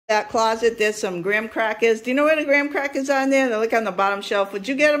That closet, there's some graham crackers. Do you know where the graham crackers are in there? They look on the bottom shelf. Would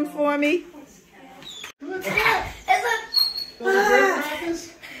you get them for me? Graham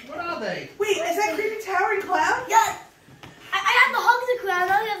crackers? What are they? Wait, is that creepy towering clown? Yeah. I have the hug the clown.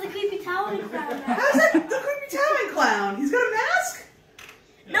 Now you have the creepy towering clown. How's that the creepy towering clown? He's got a mask?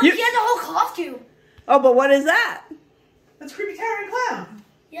 No, he has a whole costume. Oh, but what is that? That's creepy towering clown.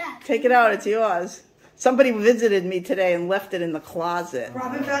 Yeah. Take it out. It's yours. Somebody visited me today and left it in the closet.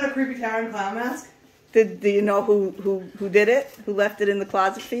 Robin found a creepy towering clown mask? Do you know who did it? Who left it in the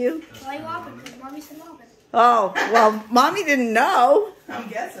closet for you? Why Robin? Because Mommy said Robin. Oh, well, Mommy didn't know. I'm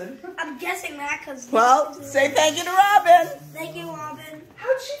guessing. I'm guessing that because... Well, say thank you to Robin. Thank you, Robin.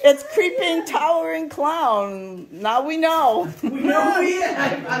 How'd she It's creeping, towering clown. Now we know. We know who he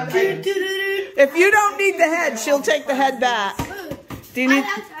is. If you don't need the head, she'll take the head back. Do you need?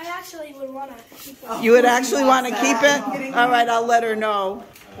 I actually would want to keep it. You would actually want to keep it? All right, I'll let her know.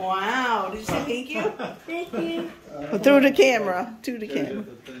 Wow. Did you say thank you? Thank you. Through the camera. To the camera.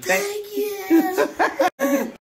 Thank you.